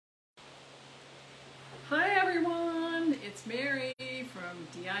it's Mary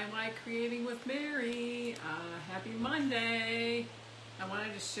from DIY Creating with Mary. Happy Monday. I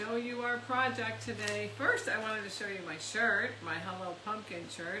wanted to show you our project today. First, I wanted to show you my shirt, my Hello Pumpkin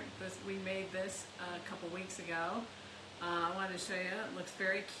shirt. We made this a couple weeks ago. I wanted to show you, it looks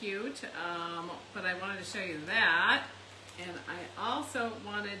very cute, but I wanted to show you that. And I also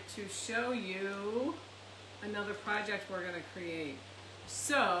wanted to show you another project we're going to create.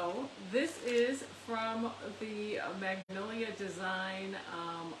 So this is from the Magnolia Design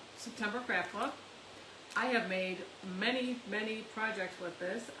September craft book. I have made many projects with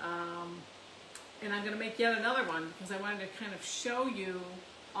this, and I'm going to make yet another one because I wanted to kind of show you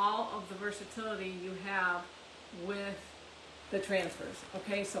all of the versatility you have with the transfers.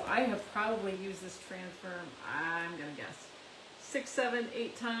 Okay, so I have probably used this transfer, I'm going to guess, 6, 7,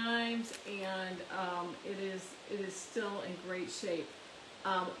 8 times, and it is still in great shape.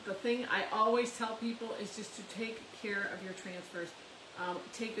 The thing I always tell people is just to take care of your transfers.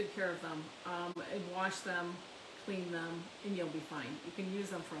 Take good care of them, and wash them, clean them, and you'll be fine. You can use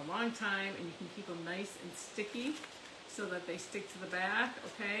them for a long time, and you can keep them nice and sticky so that they stick to the back,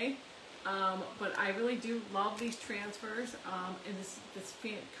 okay? But I really do love these transfers, and this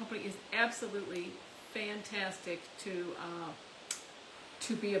company is absolutely fantastic to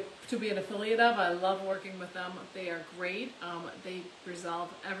be an affiliate of. I love working with them. They are great. They resolve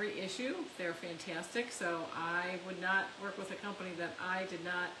every issue. They're fantastic. So I would not work with a company that I did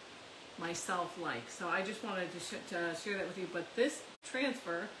not myself like. So I just wanted to share that with you. But this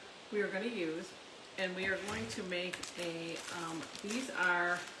transfer we are going to use, and we are going to make a, these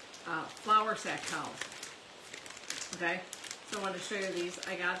are flour sack towels. Okay, so I want to show you these.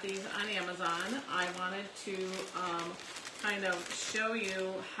 I got these on Amazon. I wanted to kind of show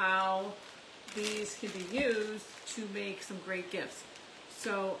you how these can be used to make some great gifts.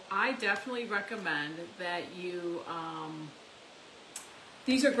 So I definitely recommend that you,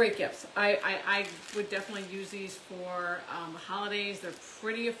 these are great gifts. I would definitely use these for holidays. They're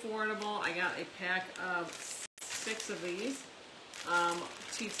pretty affordable. I got a pack of 6 of these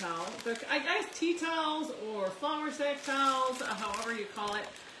tea towels. I guess tea towels or flour sack towels, however you call it.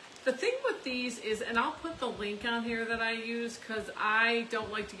 The thing with these is, and I'll put the link on here that I use because I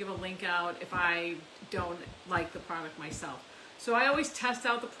don't like to give a link out if I don't like the product myself. So I always test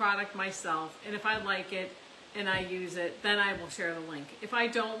out the product myself, and if I like it and I use it, then I will share the link. If I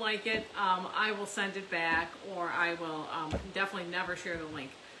don't like it, I will send it back, or I will definitely never share the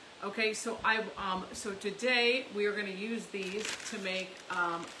link. Okay, so so today we are going to use these to make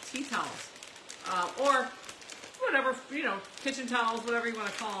tea towels, or whatever, you know, kitchen towels, whatever you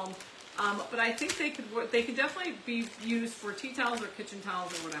want to call them. But I think they could definitely be used for tea towels or kitchen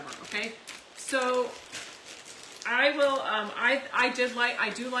towels or whatever. Okay, so I will.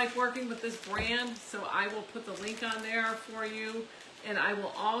 I do like working with this brand, so I will put the link on there for you, and I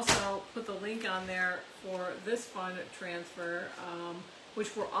will also put the link on there for this fun transfer,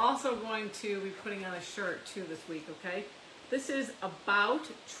 which we're also going to be putting on a shirt too this week. Okay, this is about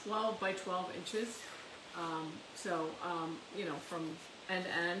 12 by 12 inches. You know, from end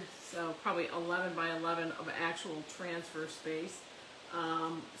to end, so probably 11 by 11 of actual transfer space.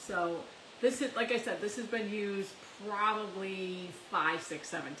 So this is, like I said, this has been used probably 5, 6,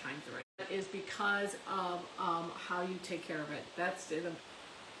 7 times already. That is because of how you take care of it. That's it.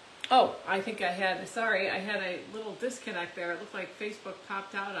 Oh, I think I had a little disconnect there. It looked like Facebook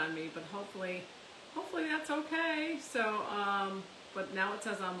popped out on me, but hopefully that's okay. So, but now it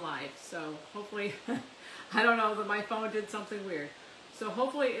says I'm live, so hopefully, I don't know, that my phone did something weird. So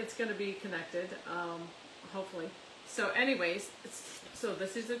hopefully it's going to be connected, hopefully. So anyways, so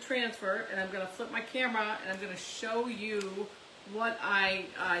this is a transfer, and I'm going to flip my camera, and I'm going to show you what I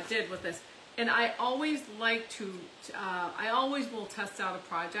did with this. And I always like to, I always will test out a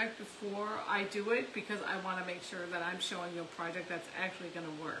project before I do it, because I want to make sure that I'm showing you a project that's actually going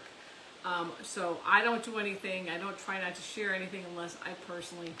to work. So I don't do anything, I don't try not to share anything unless I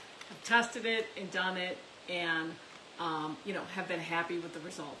personally have tested it and done it and, you know, have been happy with the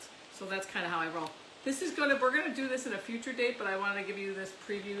results. So that's kind of how I roll. We're going to do this in a future date, but I want to give you this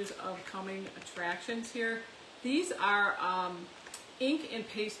previews of coming attractions here. These are ink and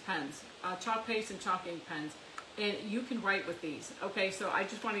paste pens, chalk paste and chalk ink pens, and you can write with these. Okay, so I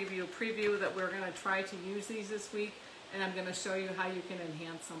just want to give you a preview that we're going to try to use these this week. And I'm going to show you how you can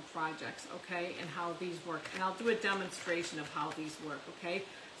enhance some projects, okay, and how these work. And I'll do a demonstration of how these work, okay?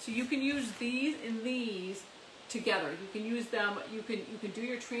 So you can use these and these together. You can use them, you can do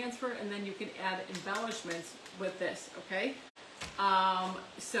your transfer, and then you can add embellishments with this, okay?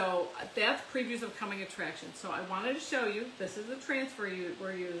 So that's previews of coming attractions. So I wanted to show you, this is the transfer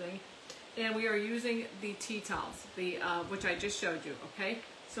we're using. and we are using the tea towels, which I just showed you, okay?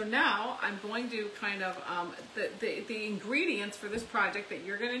 So now I'm going to kind of, the ingredients for this project that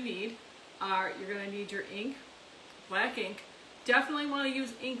you're gonna need are, you're gonna need your ink, black ink. Definitely wanna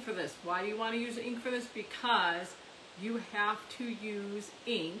use ink for this. Why do you wanna use ink for this? Because you have to use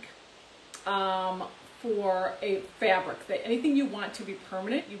ink for a fabric. Anything you want to be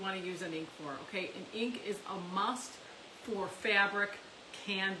permanent, you wanna use an ink for, okay? And ink is a must for fabric,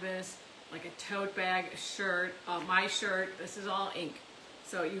 canvas, like a tote bag, a shirt, my shirt, this is all ink.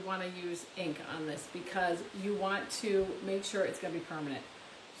 So you want to use ink on this because you want to make sure it's going to be permanent.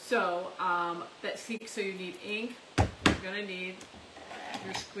 So so you need ink, you're going to need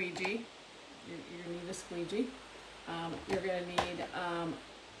your squeegee, you need a squeegee, you're going to need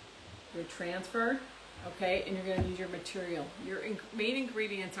your transfer, okay, and you're going to need your material. Your main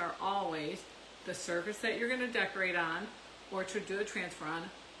ingredients are always the surface that you're going to decorate on or to do a transfer on,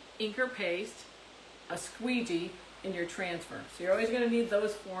 ink or paste, a squeegee, and your transfer. So you're always going to need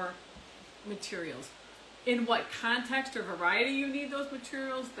those 4 materials. In what context or variety you need those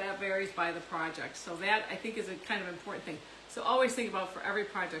materials, that varies by the project. So that, I think, is a kind of important thing. So always think about, for every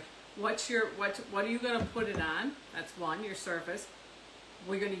project, what are you going to put it on? That's one, your surface.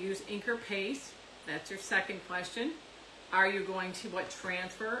 We're going to use ink or paste. That's your second question. Are you going to, what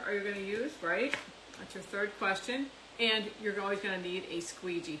transfer are you going to use, right? That's your third question. And you're always going to need a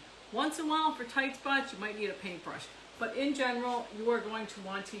squeegee. Once in a while, for tight spots, you might need a paintbrush. But in general, you are going to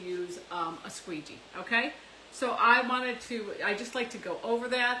want to use a squeegee, okay? So I just like to go over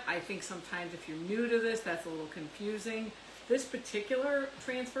that. I think sometimes if you're new to this, that's a little confusing. This particular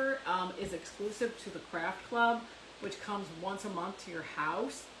transfer is exclusive to the craft club, which comes once a month to your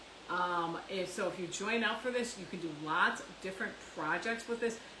house. So if you join up for this, you can do lots of different projects with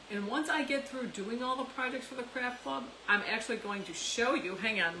this. And once I get through doing all the projects for the craft club, I'm actually going to show you,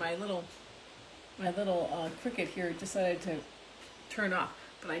 hang on, my little Cricut here decided to turn off,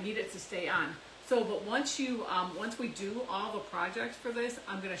 but I need it to stay on. So, but once we do all the projects for this,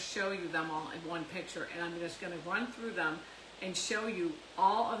 I'm going to show you them all in one picture, and I'm just going to run through them and show you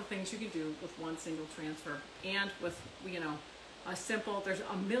all of the things you can do with one single transfer, and with, there's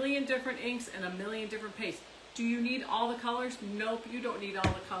a million different inks and a million different pastes. Do you need all the colors? Nope, you don't need all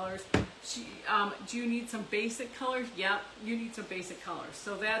the colors. Do you need some basic colors? Yep, you need some basic colors.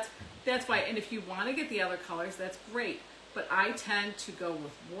 So that's why, and if you want to get the other colors, that's great. But I tend to go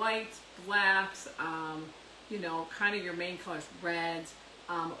with whites, blacks, kind of your main colors, reds.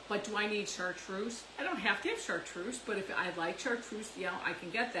 But do I need chartreuse? I don't have to have chartreuse, but if I like chartreuse, I can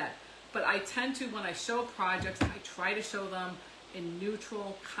get that. But I tend to, when I show projects, I try to show them in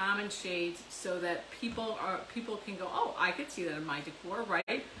neutral, common shades, so that people can go, oh, I could see that in my decor,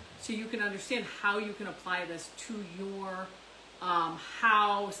 right? So you can understand how you can apply this to your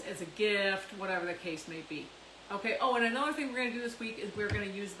house as a gift, whatever the case may be. Okay. Oh, and another thing we're going to do this week is we're going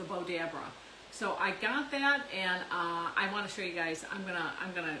to use the Bodabra. So I got that, and I want to show you guys. I'm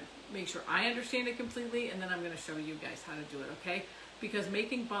gonna make sure I understand it completely, and then I'm going to show you guys how to do it. Okay. Because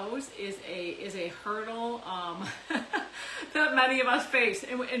making bows is a hurdle that many of us face.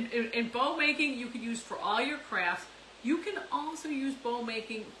 In bow making, you can use for all your crafts. You can also use bow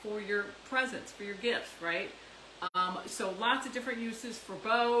making for your presents, for your gifts, right? So lots of different uses for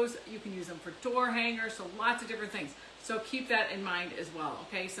bows. You can use them for door hangers, so lots of different things. So keep that in mind as well,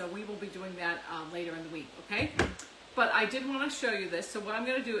 okay? So we will be doing that later in the week, okay? But I did want to show you this. So what I'm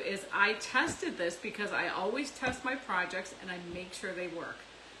going to do is I tested this because I always test my projects and I make sure they work.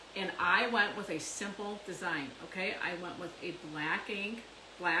 And I went with a simple design, okay? I went with a black ink,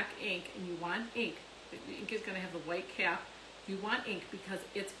 and you want ink. The ink is going to have the white cap. You want ink because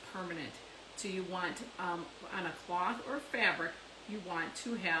it's permanent. So you want, on a cloth or fabric, you want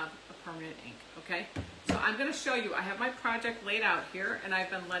to have a permanent ink, okay? So I'm going to show you, I have my project laid out here, and I've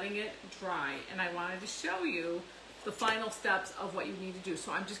been letting it dry, and I wanted to show you the final steps of what you need to do.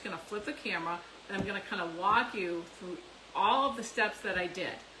 So I'm just going to flip the camera, and I'm going to kind of walk you through all of the steps that I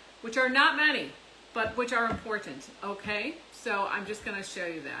did, which are not many, but which are important, okay? So I'm just going to show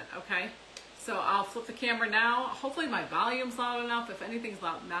you that, okay? So I'll flip the camera now. Hopefully my volume's loud enough. If anything's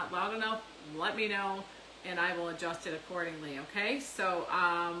not loud enough, let me know, and I will adjust it accordingly, okay? So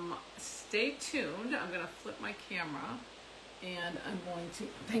stay tuned. I'm going to flip my camera, and I'm going to,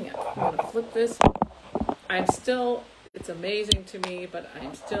 hang on, I'm going to flip this. It's amazing to me, but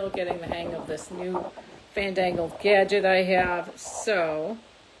I'm still getting the hang of this new fandangled gadget I have. So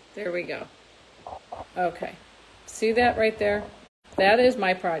there we go. Okay. See that right there? That is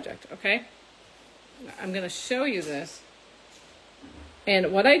my project, okay? I'm going to show you this.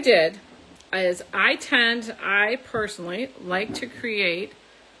 And what I did is I personally like to create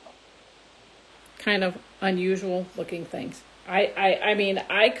kind of unusual looking things. I mean,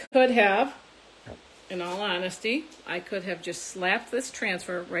 I could have, in all honesty, I could have just slapped this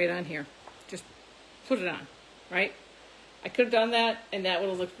transfer right on here. Just put it on, right? I could have done that, and that would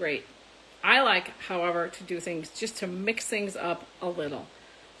have looked great. I like, however, to do things just to mix things up a little.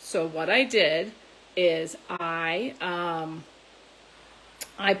 So what I did is I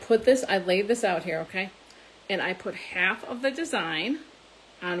laid this out here, okay? And I put half of the design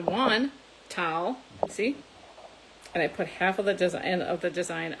on one towel, see? And I put half of the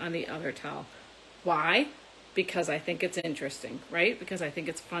design on the other towel. Why? Because I think it's interesting, right? Because I think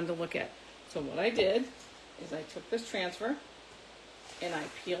it's fun to look at. So what I did is I took this transfer and I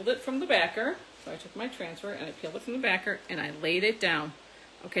peeled it from the backer. So I took my transfer and I peeled it from the backer and I laid it down.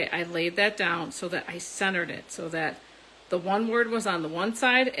 Okay, I laid that down so that I centered it, so that the one word was on the one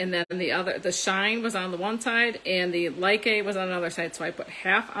side and then the shine was on the one side and the like was on the other side. So I put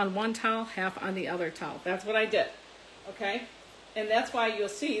half on one towel, half on the other towel. That's what I did, okay? And that's why you'll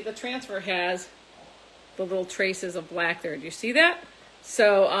see the transfer has the little traces of black there. Do you see that?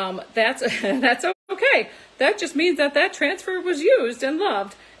 So that's okay. That just means that transfer was used and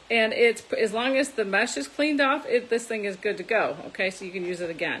loved. And it's, as long as the mesh is cleaned off, this thing is good to go. Okay, so you can use it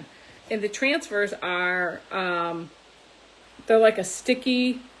again. And the transfers are, they're like a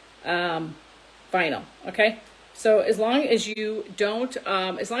sticky vinyl, okay? So as long as you don't,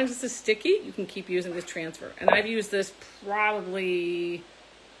 as long as this is sticky, you can keep using this transfer. And I've used this probably,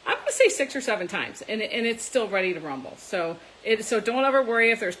 I'm gonna say 6 or 7 times, and it's still ready to rumble. So don't ever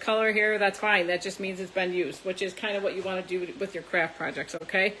worry if there's color here, that's fine. That just means it's been used, which is kind of what you wanna do with your craft projects,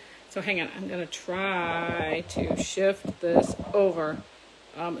 okay? So hang on, I'm gonna try to shift this over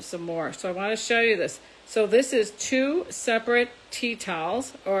some more. So I wanna show you this. So this is 2 separate tea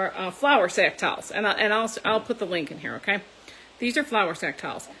towels, or flour sack towels, and I'll put the link in here, okay? These are flour sack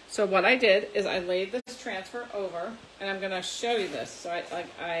towels. So what I did is I laid this transfer over, and I'm gonna show you this. So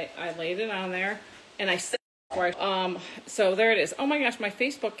I laid it on there, and I set so there it is. Oh my gosh, my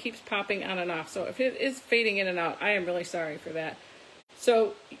Facebook keeps popping on and off. So if it is fading in and out, I am really sorry for that.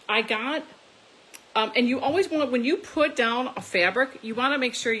 So I got, and you always want, when you put down a fabric, you wanna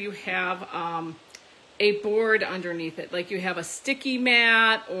make sure you have a board underneath it. Like you have a sticky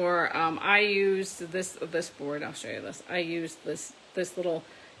mat, or I used this board. I'll show you this. I used this little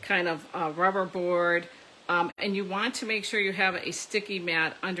kind of rubber board. And you want to make sure you have a sticky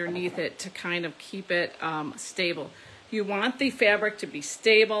mat underneath it to kind of keep it stable. You want the fabric to be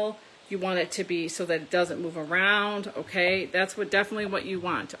stable. You want it to be so that it doesn't move around, okay? That's definitely what you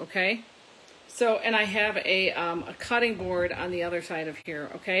want, okay? So, and I have a cutting board on the other side of here,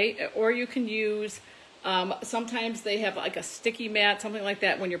 okay? Or you can use, sometimes they have like a sticky mat, something like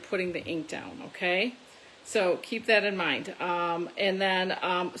that when you're putting the ink down, okay? So keep that in mind. And then,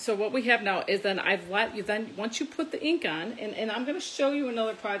 so what we have now is then I've let you, then once you put the ink on, and I'm going to show you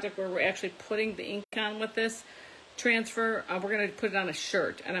another project where we're actually putting the ink on with this transfer. We're going to put it on a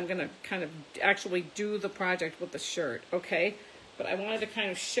shirt, and I'm going to kind of actually do the project with the shirt, okay? But I wanted to kind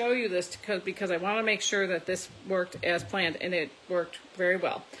of show you this because I want to make sure that this worked as planned, and it worked very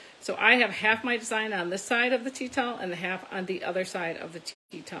well. So I have half my design on this side of the tea towel and the half on the other side of the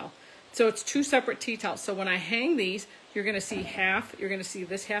tea towel. So it's 2 separate tea towels. So when I hang these, you're going to see half. You're going to see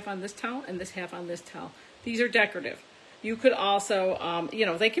this half on this towel and this half on this towel. These are decorative. You could also, you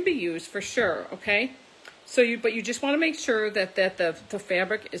know, they can be used for sure. Okay. So but you just want to make sure that the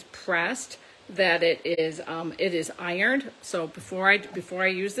fabric is pressed, that it is ironed. So before I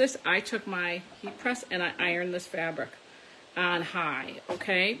use this, I took my heat press and I ironed this fabric on high.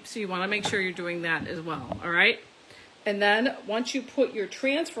 Okay. So you want to make sure you're doing that as well. All right. And then once you put your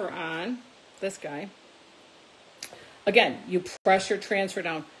transfer on, this guy, again, you press your transfer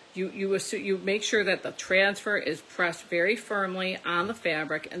down. You make sure that the transfer is pressed very firmly on the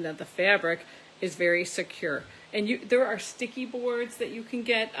fabric and that the fabric is very secure. And there are sticky boards that you can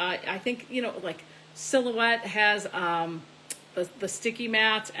get. I think, you know, like Silhouette has the sticky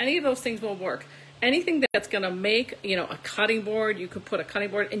mats. Any of those things will work. Anything that's going to make, you know, a cutting board, you could put a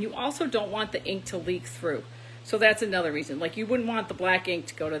cutting board. And you also don't want the ink to leak through. So that's another reason. Like you wouldn't want the black ink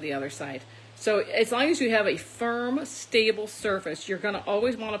to go to the other side. So as long as you have a firm, stable surface, you're going to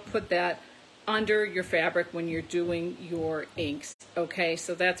always want to put that under your fabric when you're doing your inks. Okay,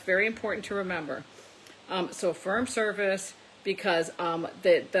 so that's very important to remember. So firm surface, because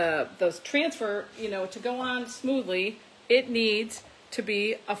the transfer, you know, to go on smoothly, it needs to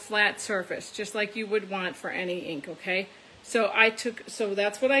be a flat surface, just like you would want for any ink. Okay. So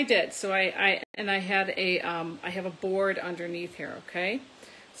that's what I did. So I have a board underneath here, okay?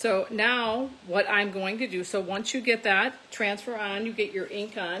 So now what I'm going to do, so once you get that transfer on, you get your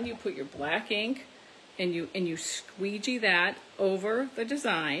ink on, you put your black ink and you squeegee that over the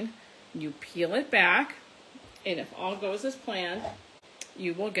design, and you peel it back, and if all goes as planned,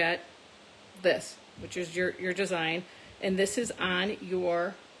 you will get this, which is your design, and this is on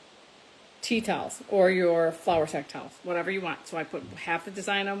your tea towels or your flour sack towels, whatever you want. So I put half the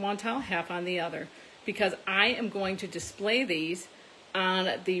design on one towel, half on the other, because I am going to display these on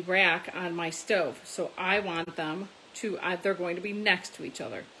the rack on my stove. So I want them to, they're going to be next to each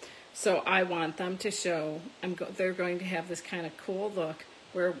other. So I want them to show, they're going to have this kind of cool look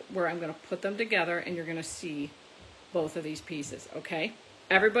where I'm going to put them together and you're going to see both of these pieces, okay?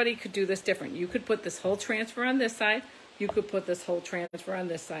 Everybody could do this different. You could put this whole transfer on this side. You could put this whole transfer on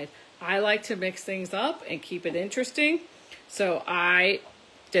this side. I like to mix things up and keep it interesting. So I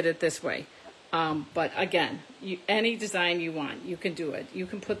did it this way. But again, any design you want, you can do it. You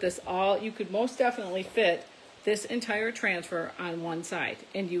can put this all, you could most definitely fit this entire transfer on one side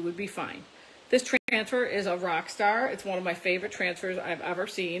and you would be fine. This transfer is a rock star. It's one of my favorite transfers I've ever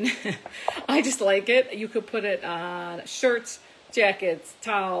seen. I just like it. You could put it on shirts, jackets,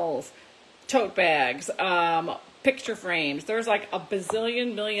 towels, tote bags, picture frames. There's like a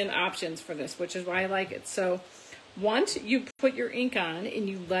bazillion million options for this, which is why I like it. So once you put your ink on and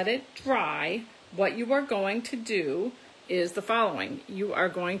you let it dry, what you are going to do is the following. You are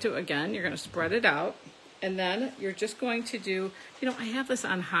going to, again, you're going to spread it out, and then you're just going to do, you know, I have this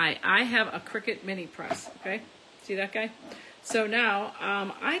on high. I have a Cricut mini press, okay? See that guy? So now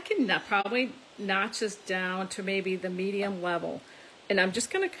I can probably notch this down to maybe the medium level. And I'm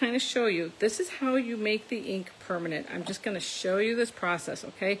just going to kind of show you, this is how you make the ink permanent. I'm just going to show you this process,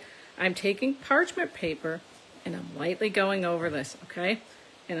 okay? I'm taking parchment paper and I'm lightly going over this, okay?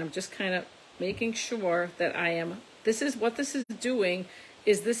 And I'm just kind of making sure that this is what this is doing,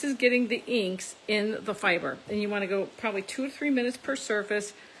 is this is getting the inks in the fiber. And you want to go probably 2 to 3 minutes per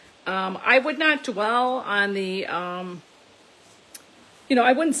surface. I would not dwell on the, you know,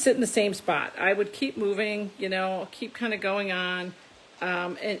 I wouldn't sit in the same spot. I would keep moving, you know, keep kind of going on.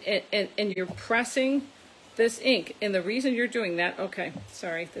 And you're pressing this ink. And the reason you're doing that, okay,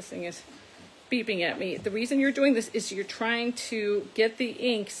 sorry, this thing is beeping at me. The reason you're doing this is you're trying to get the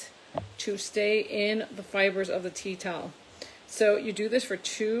inks to stay in the fibers of the tea towel. So you do this for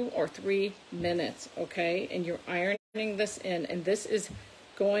 2 or 3 minutes, okay? And you're ironing this in, and this is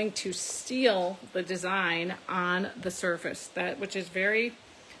going to seal the design on the surface, which is very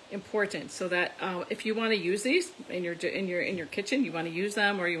important. So that if you want to use these in your kitchen, you want to use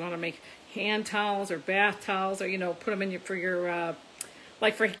them, or you want to make hand towels or bath towels, or you know, put them in for your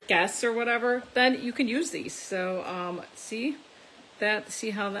like for guests or whatever, then you can use these. So see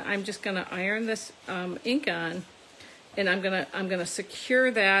how I'm just gonna iron this ink on, and I'm gonna secure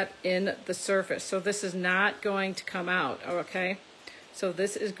that in the surface. So this is not going to come out, okay? So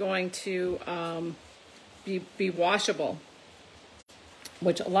this is going to be washable,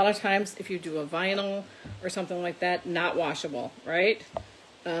 which a lot of times if you do a vinyl or something like that, not washable, right?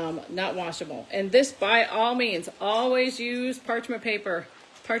 Not washable. And this, by all means, always use parchment paper.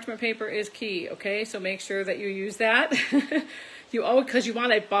 Parchment paper is key, okay? So make sure that you use that. Because you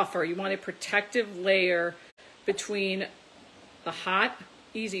want a buffer, you want a protective layer between the hot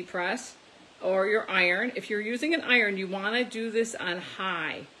easy press or your iron. If you're using an iron, you want to do this on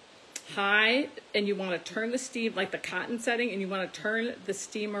high, and you want to turn the steam, like the cotton setting, and you want to turn the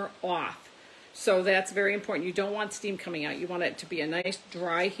steamer off. So that's very important. You don't want steam coming out. You want it to be a nice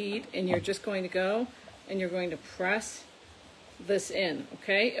dry heat, and you're just going to go and you're going to press this in,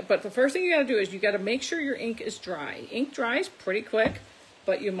 okay? But the first thing you got to do is you got to make sure your ink is dry. Ink dries pretty quick,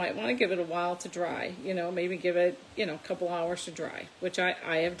 but you might want to give it a while to dry. You know, maybe give it, you know, a couple hours to dry, which I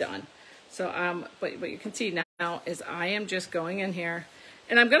have done. So, but what you can see now is I am just going in here,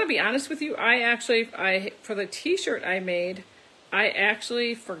 and I'm going to be honest with you. For the t-shirt I made, I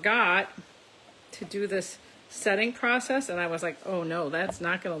actually forgot to do this setting process, and I was like, oh no, that's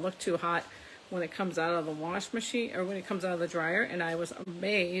not going to look too hot when it comes out of the wash machine or when it comes out of the dryer. And I was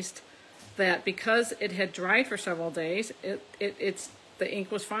amazed that because it had dried for several days, the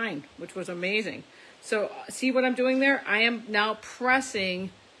ink was fine, which was amazing. So see what I'm doing there? I am now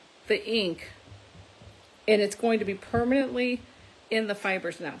pressing the ink, and it's going to be permanently in the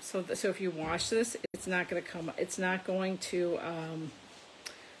fibers now. So if you wash this, it's not going to come. It's not going to.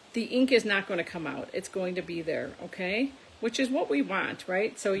 The ink is not going to come out. It's going to be there, okay? Which is what we want,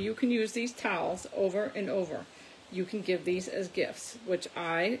 right? So you can use these towels over and over. You can give these as gifts, which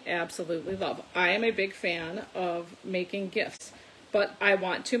I absolutely love. I am a big fan of making gifts, but I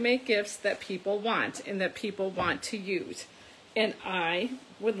want to make gifts that people want and that people want to use. And I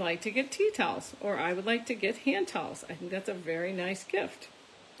would like to get tea towels, or I would like to get hand towels. I think that's a very nice gift.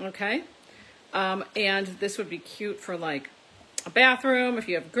 Okay? And this would be cute for like a bathroom if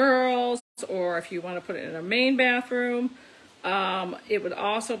you have girls, or if you want to put it in a main bathroom. It would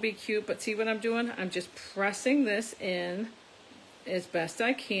also be cute, but see what I'm doing? I'm just pressing this in as best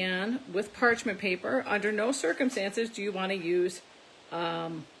I can with parchment paper. Under no circumstances do you want to use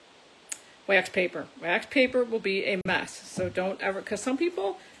wax paper. Wax paper will be a mess, so don't ever, because some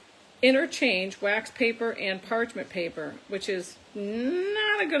people interchange wax paper and parchment paper, which is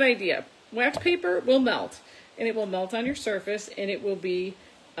not a good idea. Wax paper will melt, and it will melt on your surface, and it will be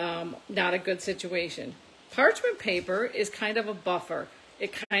not a good situation. Parchment paper is kind of a buffer.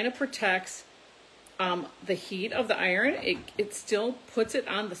 It kind of protects the heat of the iron. It still puts it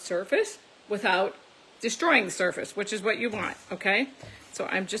on the surface without destroying the surface, which is what you want, okay? So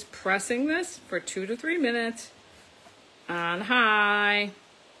I'm just pressing this for 2 to 3 minutes on high,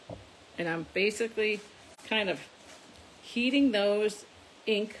 and I'm basically kind of heating those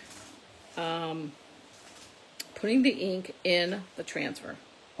ink, putting the ink in the transfer,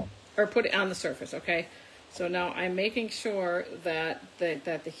 or put it on the surface, okay? So now I'm making sure that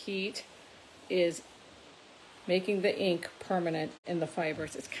the heat is making the ink permanent in the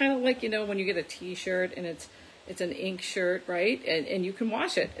fibers. It's kind of like, you know, when you get a t-shirt and it's an ink shirt, right? And you can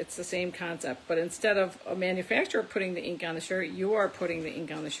wash it. It's the same concept. But instead of a manufacturer putting the ink on the shirt, you are putting the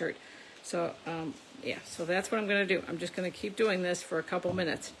ink on the shirt. So, yeah, so that's what I'm going to do. I'm just going to keep doing this for a couple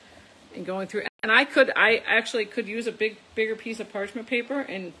minutes and going through. And I actually could use a bigger piece of parchment paper,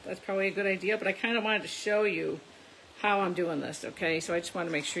 and that's probably a good idea, but I kind of wanted to show you how I'm doing this, okay? So I just wanted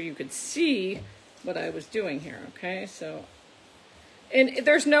to make sure you could see what I was doing here, okay? So, and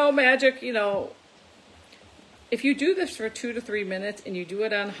there's no magic, you know. If you do this for 2 to 3 minutes and you do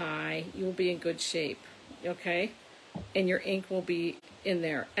it on high, you will be in good shape, okay? And your ink will be in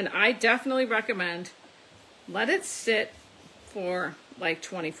there. And I definitely recommend let it sit for like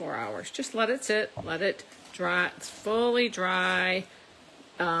 24 hours. Just let it sit, let it dry. It's fully dry.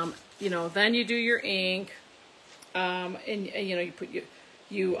 You know, then you do your ink, and you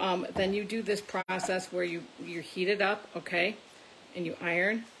know, then you do this process where you heat it up, okay, and you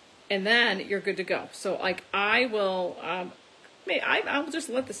iron, and then you're good to go. So like I will just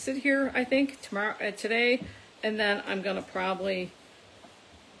let this sit here, I think today, and then I'm gonna probably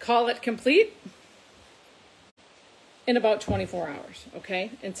call it complete in about 24 hours, okay?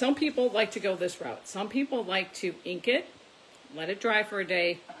 And some people like to go this route. Some people like to ink it, let it dry for a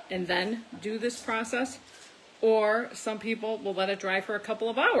day, and then do this process. Or some people will let it dry for a couple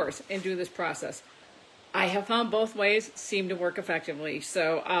of hours and do this process. I have found both ways seem to work effectively.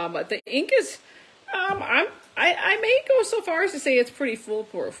 So the ink is, I may go so far as to say it's pretty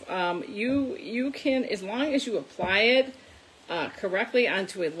foolproof. You can, as long as you apply it correctly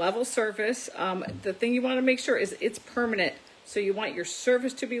onto a level surface, the thing you want to make sure is it's permanent. So you want your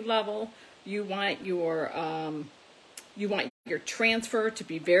surface to be level. You want your transfer to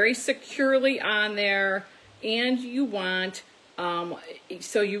be very securely on there. And you want,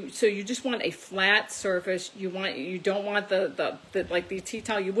 so you just want a flat surface. You don't want the like the tea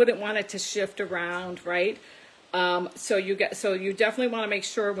towel. You wouldn't want it to shift around, right? So you definitely want to make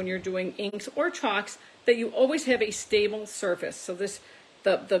sure when you're doing inks or chalks that you always have a stable surface. So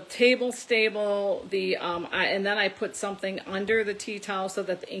the table stable, and then I put something under the tea towel so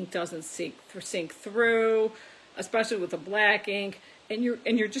that the ink doesn't sink through, especially with the black ink. And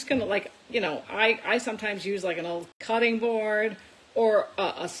you're just gonna, like, you know, I sometimes use like an old cutting board or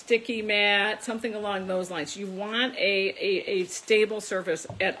a sticky mat, something along those lines. You want a stable surface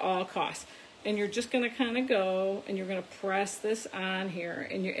at all costs. And you're just gonna kind of go and you're gonna press this on here.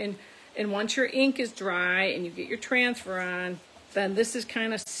 And once your ink is dry and you get your transfer on, then this is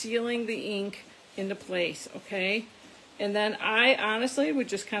kind of sealing the ink into place, okay? And then I honestly would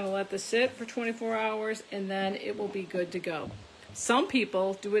just kind of let this sit for 24 hours and then it will be good to go. Some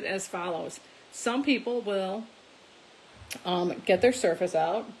people do it as follows. Some people will get their surface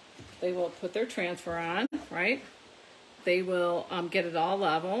out. They will put their transfer on, right? They will get it all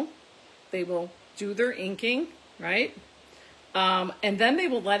level. They will do their inking, right? And then they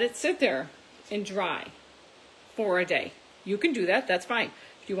will let it sit there and dry for a day. You can do that. That's fine.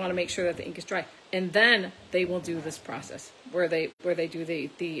 If you want to make sure that the ink is dry. And then they will do this process where they do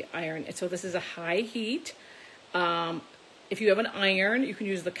the iron. And so this is a high heat. If you have an iron, you can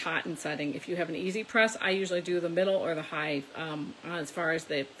use the cotton setting. If you have an easy press, I usually do the middle or the high. As far as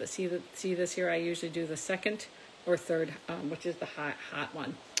see this here, I usually do the second or third, which is the hot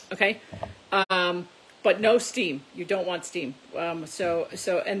one. Okay, but no steam. You don't want steam. And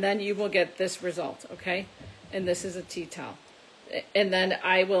then you will get this result. Okay, and this is a tea towel. And then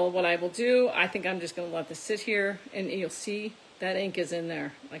what I will do, I think I'm just going to let this sit here, and you'll see that ink is in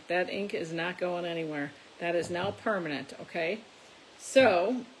there. Like, that ink is not going anywhere. That is now permanent, okay?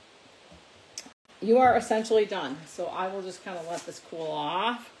 So you are essentially done. So I will just kind of let this cool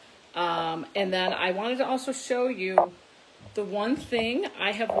off. And then I wanted to also show you the one thing.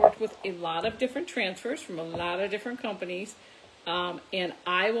 I have worked with a lot of different transfers from a lot of different companies. And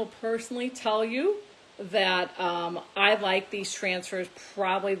I will personally tell you that I like these transfers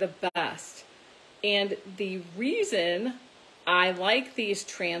probably the best. And the reason I like these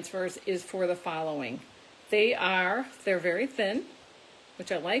transfers is for the following. They're very thin,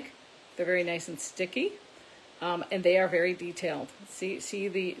 which I like. They're very nice and sticky. And they are very detailed. See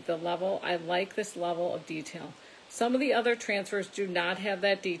the level? I like this level of detail. Some of the other transfers do not have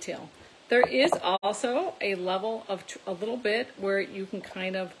that detail. There is also a level of a little bit where you can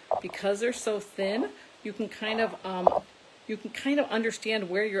kind of, because they're so thin, you can kind of understand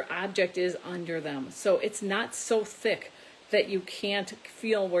where your object is under them. So it's not so thick that you can't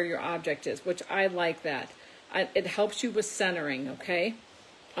feel where your object is, which I like that. It helps you with centering, okay?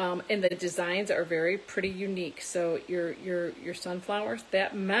 And the designs are very pretty unique. So your sunflowers,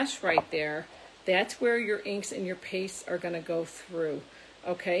 that mesh right there, that's where your inks and your pastes are going to go through.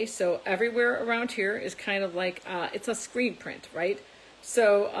 Okay, so everywhere around here is kind of like, it's a screen print, right?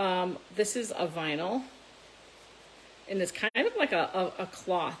 So this is a vinyl, and it's kind of like a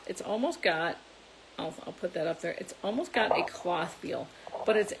cloth. It's almost got, I'll put that up there, it's almost got a cloth feel,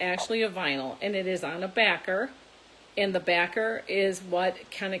 but it's actually a vinyl, and it is on a backer, and the backer is what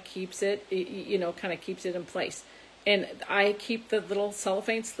kind of keeps it, kind of keeps it in place. And I keep the little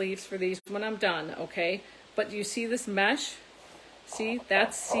cellophane sleeves for these when I'm done, okay? But you see this mesh? See,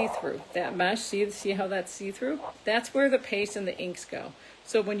 that's see-through. That mesh, see how that's see-through? That's where the paste and the inks go.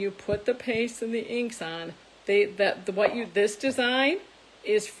 So when you put the paste and the inks on, this design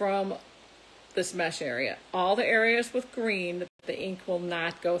is from this mesh area. All the areas with green, the ink will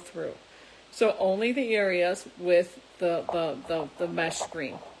not go through. So only the areas with the mesh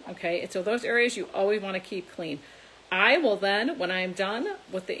screen, okay? And so those areas you always want to keep clean. I will then, when I'm done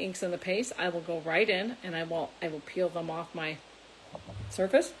with the inks and the paste, I will go right in and I will peel them off my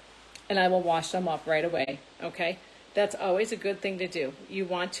surface, and I will wash them off right away, okay? That's always a good thing to do. You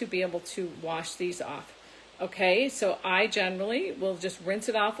want to be able to wash these off, okay? So I generally will just rinse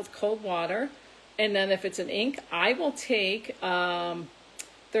it off with cold water, and then if it's an ink, I will take,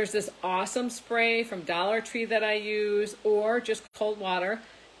 there's this awesome spray from Dollar Tree that I use, or just cold water,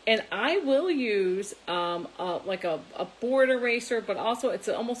 and I will use like a board eraser, but also it's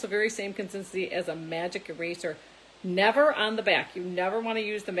almost the very same consistency as a magic eraser. Never on the back. You never want to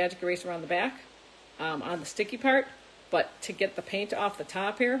use the magic eraser on the back, on the sticky part. But to get the paint off the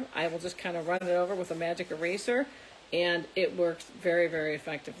top here, I will just kind of run it over with a magic eraser, and it works very, very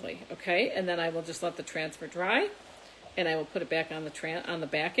effectively. Okay, and then I will just let the transfer dry, and I will put it back on the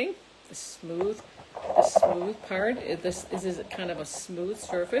backing. The smooth part. This is kind of a smooth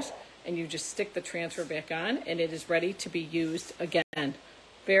surface, and you just stick the transfer back on, and it is ready to be used again.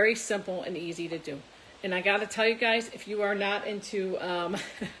 Very simple and easy to do. And I got to tell you guys, if you are not into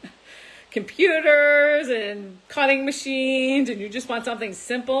computers and cutting machines and you just want something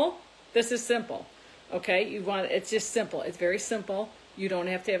simple, this is simple, okay? It's just simple. It's very simple. You don't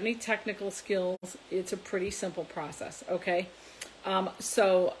have to have any technical skills. It's a pretty simple process, okay?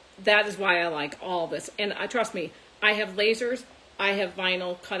 So that is why I like all this. And trust me, I have lasers, I have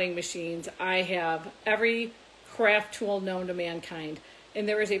vinyl cutting machines, I have every craft tool known to mankind. And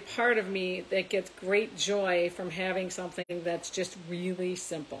there is a part of me that gets great joy from having something that's just really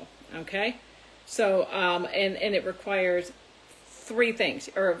simple, okay? So, and it requires three things.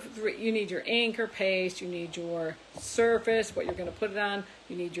 You need your ink or paste, you need your surface, what you're going to put it on,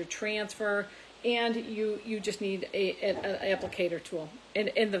 you need your transfer, and you just need an applicator tool.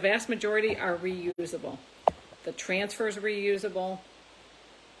 And the vast majority are reusable. The transfer is reusable.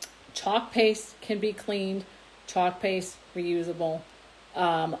 Chalk paste can be cleaned. Chalk paste, reusable.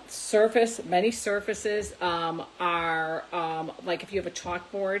 Many surfaces are like if you have a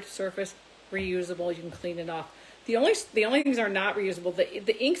chalkboard surface, reusable, you can clean it off. The only things are not reusable.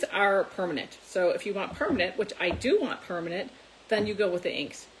 The inks are permanent. So if you want permanent, which I do want permanent, then you go with the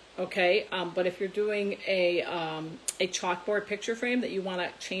inks. Okay, but if you're doing a chalkboard picture frame that you want to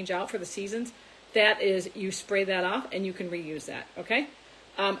change out for the seasons, that is, you spray that off and you can reuse that. Okay.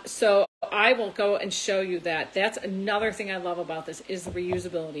 So I will go and show you that. That's another thing I love about this is the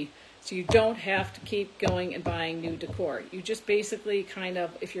reusability. So you don't have to keep going and buying new decor. You just basically kind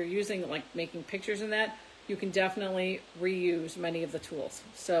of, if you're using like making pictures in that, you can definitely reuse many of the tools.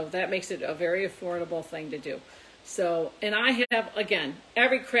 So that makes it a very affordable thing to do. So, and I have, again,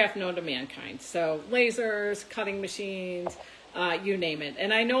 every craft known to mankind. So lasers, cutting machines, you name it.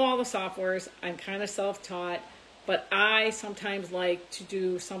 And I know all the softwares. I'm kind of self-taught, but I sometimes like to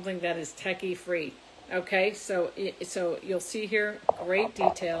do something that is techie free. Okay, so you'll see here, great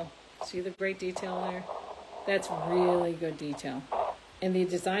detail. See the great detail there? That's really good detail. And the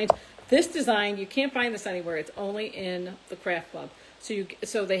designs, this design, you can't find this anywhere. It's only in the craft club.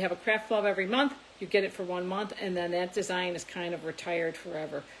 So they have a craft club every month. You get it for 1 month, and then that design is kind of retired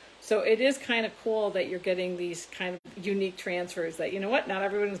forever. So it is kind of cool that you're getting these kind of unique transfers that, you know what, not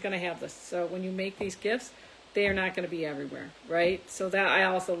everyone's going to have this. So when you make these gifts, they are not going to be everywhere, right? So that I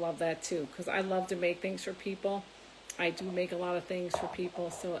also love that too, because I love to make things for people. I do make a lot of things for people,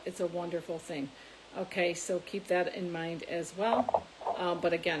 so it's a wonderful thing. Okay, so keep that in mind as well.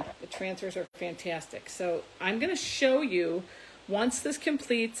 But again, the transfers are fantastic. So I'm going to show you, once this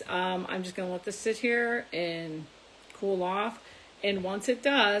completes, I'm just going to let this sit here and cool off. And once it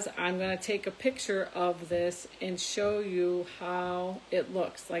does, I'm going to take a picture of this and show you how it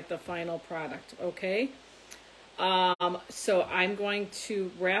looks, like the final product, okay? So I'm going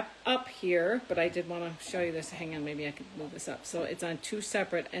to wrap up here, but I did want to show you this. Hang on, maybe I can move this up. So it's on 2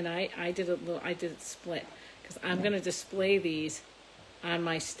 separate, and I did it split, because I'm going to display these on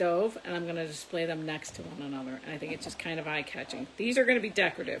my stove, and I'm going to display them next to one another. And I think it's just kind of eye-catching. These are going to be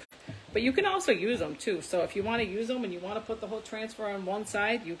decorative, but you can also use them too. So if you want to use them and you want to put the whole transfer on one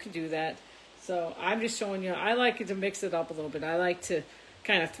side, you can do that. So I'm just showing you, I like to mix it up a little bit. I like to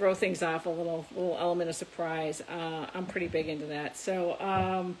kind of throw things off, a little element of surprise. I'm pretty big into that. So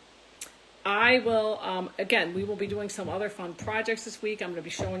I will, again, we will be doing some other fun projects this week. I'm going to be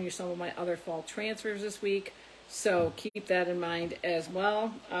showing you some of my other fall transfers this week. So keep that in mind as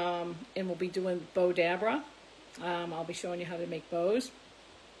well. And we'll be doing bow dabra. I'll be showing you how to make bows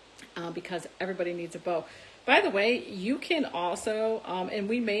because everybody needs a bow. By the way, you can also, and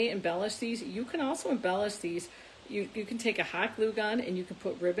we may embellish these, you can also embellish these. You can take a hot glue gun and you can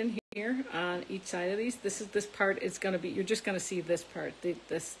put ribbon here on each side of these. This part is going to be, you're just going to see this part.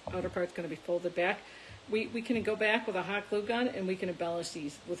 This outer part's going to be folded back. We can go back with a hot glue gun and we can embellish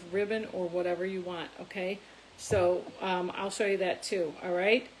these with ribbon or whatever you want, okay? So I'll show you that too, all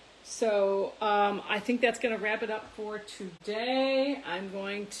right? So I think that's going to wrap it up for today. I'm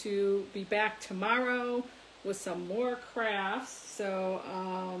going to be back tomorrow with some more crafts. So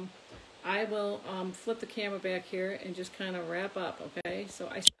I will flip the camera back here and just kind of wrap up, okay? So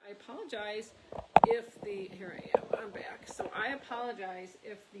I apologize if here I am, I'm back. So I apologize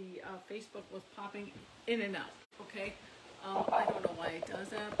if the Facebook was popping in and out, okay? I don't know why it does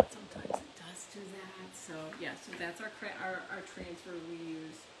that, but sometimes it does do that. So yeah, so that's our transfer we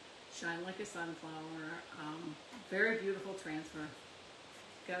use. Shine Like a Sunflower. Very beautiful transfer.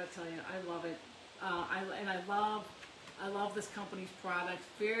 Gotta tell you, I love it. I love this company's product.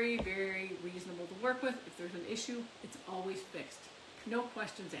 Very, very reasonable to work with. If there's an issue, it's always fixed. No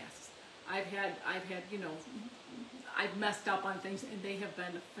questions asked. I've had, you know, I've messed up on things, and they have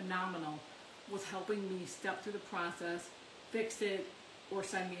been phenomenal with helping me step through the process, fix it, or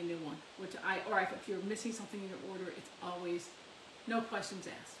send me a new one. If you're missing something in your order, it's always no questions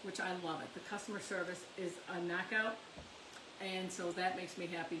asked, which I love it. The customer service is a knockout. And so that makes me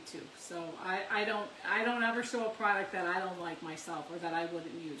happy too. So I don't ever show a product that I don't like myself or that I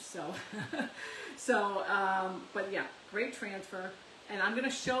wouldn't use. So but yeah, great transfer. And I'm going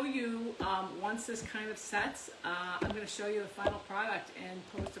to show you once this kind of sets. I'm going to show you the final product and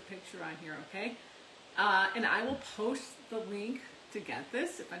post a picture on here, okay? And I will post the link to get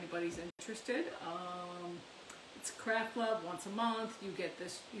this if anybody's interested. It's Craft Club once a month. You get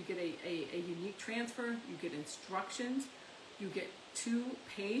this. You get a unique transfer. You get instructions. You get 2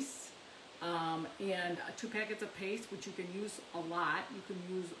 pastes and 2 packets of paste, which you can use a lot. You can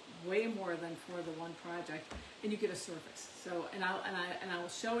use way more than for the one project, and you get a surface. So, and I will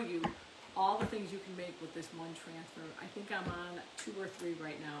show you all the things you can make with this one transfer. I think I'm on 2 or 3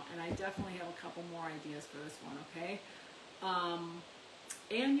 right now, and I definitely have a couple more ideas for this one. Okay,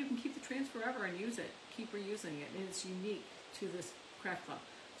 and you can keep the transfer forever and use it. Keep reusing it, and it's unique to this Craft Club.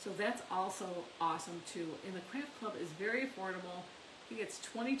 So that's also awesome too. And the Craft Club is very affordable. I think it's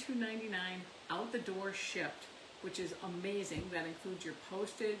 $22.99 out the door shipped, which is amazing. That includes your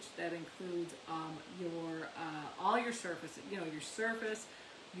postage. That includes your all your surface. You know, your surface,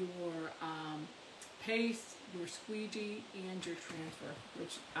 your paste, your squeegee, and your transfer.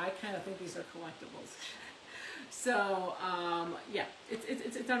 Which I kind of think these are collectibles. So yeah,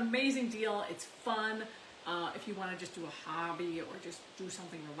 it's an amazing deal. It's fun. If you want to just do a hobby or just do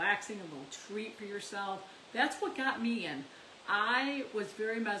something relaxing, a little treat for yourself. That's what got me in. I was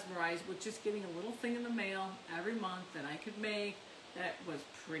very mesmerized with just getting a little thing in the mail every month that I could make that was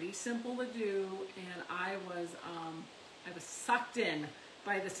pretty simple to do, and I was sucked in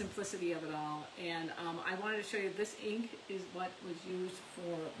by the simplicity of it all. And I wanted to show you, this ink is what was used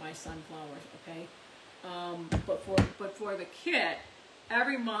for my sunflowers, okay? But for the kit,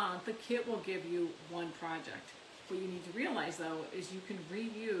 every month the kit will give you one project. What you need to realize though is you can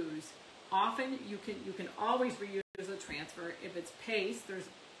reuse. Often you can always reuse a transfer. If it's paste,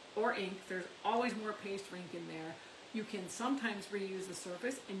 or ink, there's always more paste or ink in there. You can sometimes reuse the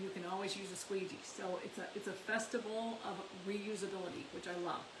surface, and you can always use a squeegee. So it's a festival of reusability, which I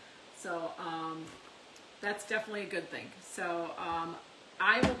love. So that's definitely a good thing. So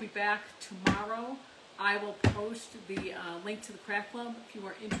I will be back tomorrow. I will post the link to the craft club. If you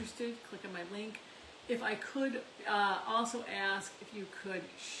are interested, click on my link. If I could also ask if you could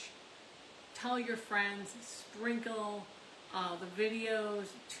tell your friends, sprinkle the videos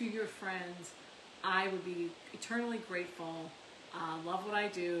to your friends. I would be eternally grateful. I love what I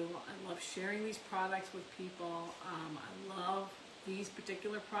do. I love sharing these products with people. I love these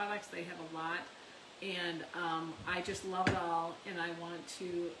particular products. They have a lot. And I just love it all. And I want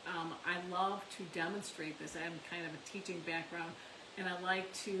to, I love to demonstrate this. I have kind of a teaching background. And I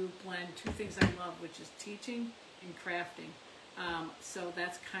like to blend two things I love, which is teaching and crafting. So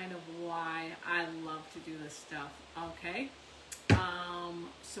that's kind of why I love to do this stuff, okay?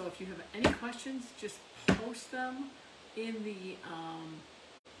 So if you have any questions, just post them in the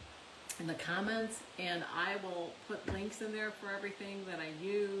comments, and I will put links in there for everything that I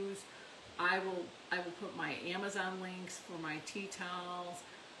use. I will put my Amazon links for my tea towels.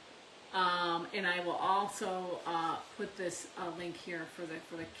 And I will also put this link here for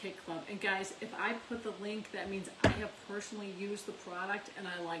the Kit Club. And guys, if I put the link, that means I have personally used the product and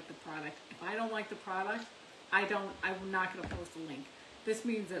I like the product. If I don't like the product, I'm not going to post a link. This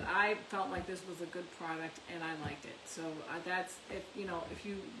means that I felt like this was a good product and I liked it. So that's, if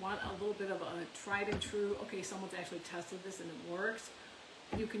you want a little bit of a tried and true, okay, someone's actually tested this and it works,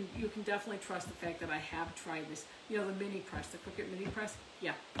 you can definitely trust the fact that I have tried this. The mini press, the Cricut mini press,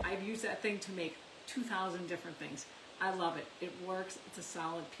 yeah, I've used that thing to make 2,000 different things. I love it. It works. It's a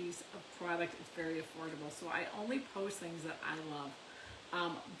solid piece of product. It's very affordable. So I only post things that I love.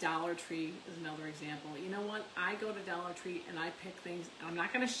 Dollar Tree is another example. You know what? I go to Dollar Tree and I pick things, and I'm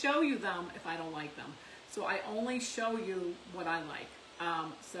not going to show you them if I don't like them. So I only show you what I like.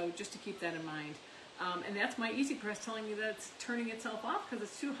 So just to keep that in mind. And that's my Easy Press telling me that it's turning itself off because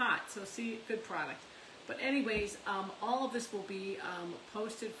it's too hot. So see, good product. But anyways, all of this will be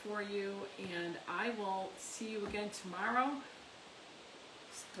posted for you, and I will see you again tomorrow.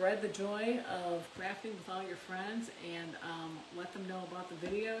 Spread the joy of crafting with all your friends, and let them know about the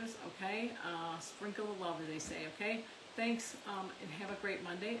videos, okay? Sprinkle the love, as they say, okay? Thanks, and have a great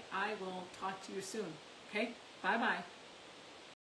Monday. I will talk to you soon, okay? Bye-bye.